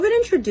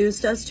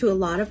introduced us to a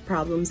lot of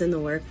problems in the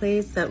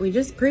workplace that we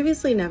just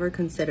previously never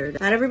considered.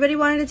 Not everybody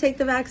wanted to take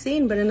the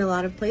vaccine, but in a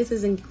lot of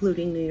places,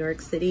 including New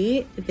York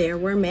City, there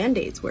were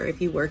mandates where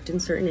if you worked in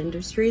certain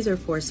industries or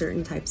for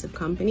certain types of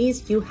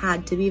companies, you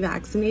had to be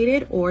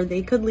vaccinated or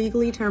they could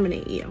legally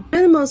terminate you.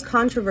 One of the most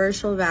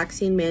controversial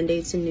vaccine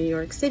mandates in New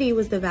York City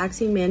was the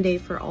vaccine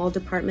mandate for all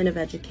Department of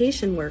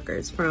Education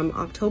workers from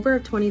October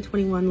of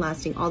 2021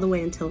 lasting all the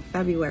way until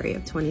February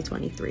of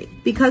 2023.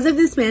 Because of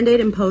this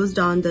mandate imposed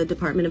on the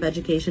Department of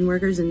Education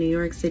workers in New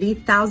York City,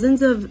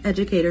 thousands of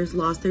educators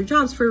lost their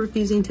jobs for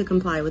refusing to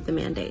comply with the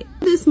mandate.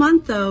 This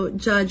month, though,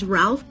 Judge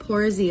Ralph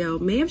Porzio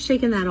may have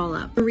shaken that all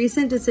up. A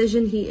recent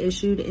decision he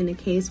issued in a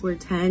case where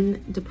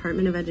 10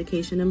 Department of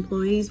Education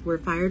employees were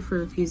fired for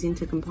refusing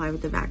to comply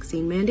with the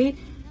vaccine mandate,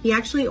 he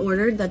actually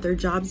ordered that their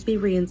jobs be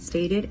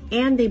reinstated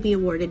and they be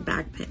awarded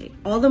back pay.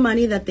 All the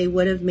money that they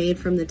would have made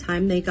from the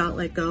time they got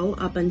let go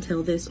up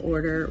until this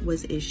order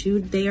was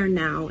issued, they are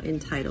now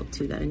entitled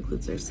to. That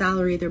includes their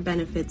salary, their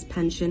benefits,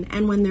 pension,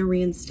 and when they're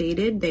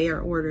reinstated, they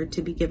are ordered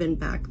to be given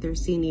back their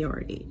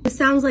seniority. This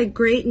sounds like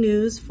great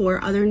news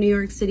for other New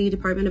York City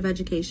Department of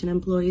Education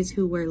employees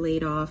who were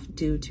laid off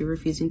due to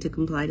refusing to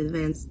comply to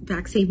the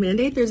vaccine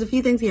mandate. There's a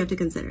few things you have to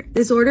consider.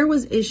 This order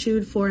was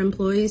issued for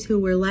employees who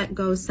were let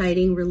go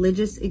citing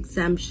religious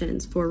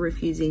exemptions for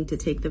refusing to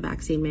take the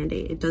vaccine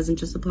mandate. It doesn't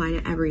just apply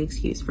to every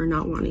excuse for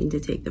not wanting to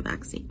take the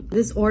vaccine.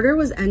 This order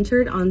was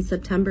entered on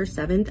September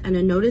 7th and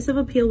a notice of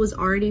appeal was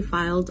already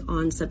filed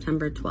on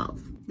September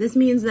 12th. This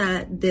means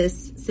that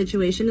this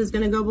situation is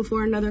going to go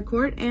before another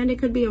court and it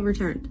could be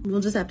overturned.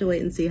 We'll just have to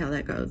wait and see how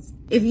that goes.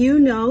 If you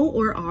know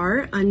or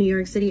are a New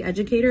York City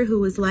educator who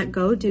was let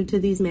go due to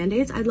these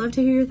mandates, I'd love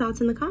to hear your thoughts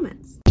in the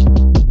comments.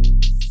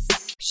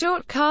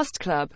 Short Cast Club